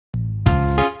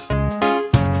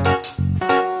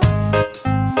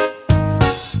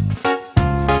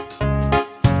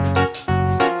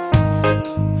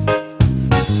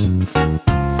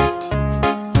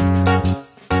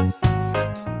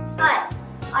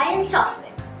am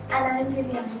Satvik. And I am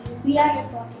Viviani. We are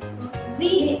reporting for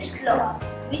We Explore,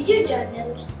 video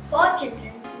journals for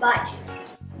children by children.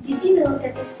 Did you know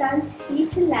that the sun's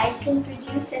heat and light can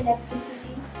produce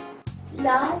electricity?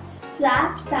 Large,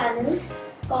 flat panels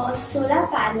called solar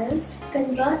panels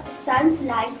convert the sun's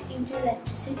light into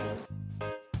electricity.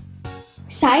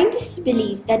 Scientists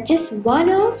believe that just 1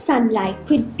 hour of sunlight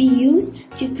could be used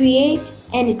to create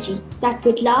energy that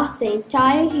would last the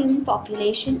entire human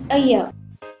population a year.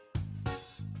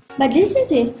 But this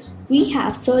is if we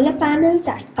have solar panels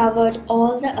that covered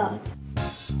all the earth.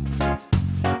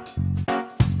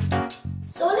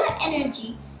 Solar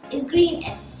energy is green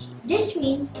energy. This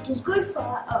means it is good for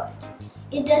our earth.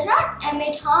 It does not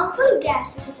emit harmful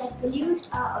gases that pollute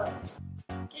our earth.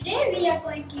 Today we are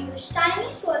going to use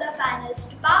tiny solar panels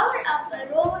to power up a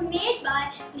rover made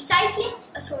by recycling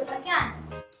a solar can.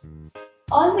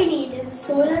 All we need is a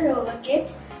solar rover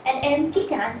kit, an empty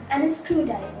can and a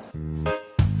screwdriver.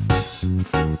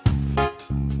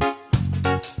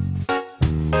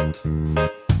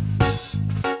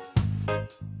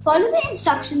 Follow the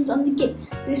instructions on the kit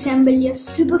to assemble your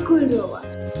super cool rover.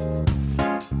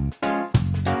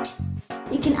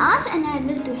 You can ask an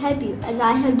adult to help you, as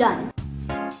I have done.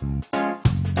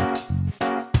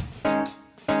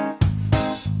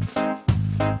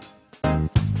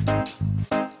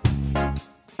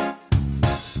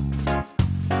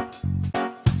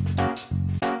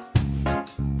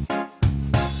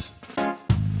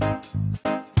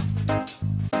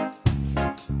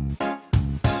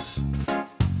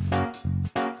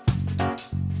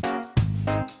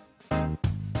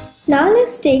 Now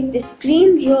let's take this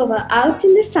green rover out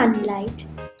in the sunlight.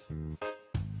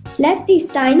 Let these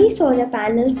tiny solar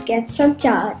panels get some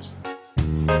charge.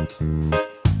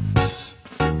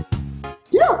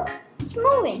 Look! It's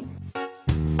moving!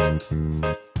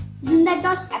 Isn't that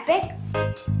just epic?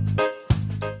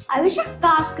 I wish our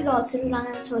cars could also run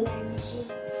on solar energy.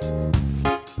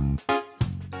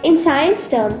 In science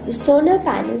terms, the solar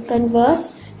panel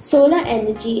converts solar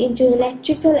energy into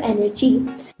electrical energy.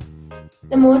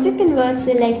 The motor converts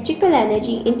the electrical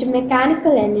energy into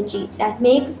mechanical energy that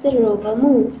makes the rover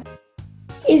move.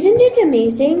 Isn't it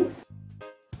amazing?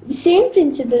 The same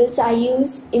principles are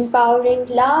used in powering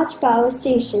large power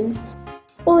stations,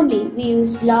 only we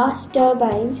use large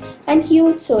turbines and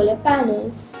huge solar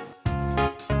panels.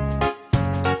 I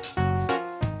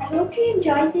hope you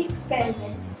enjoyed the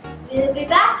experiment. We'll be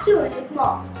back soon with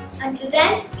more. Until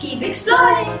then, keep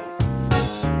exploring!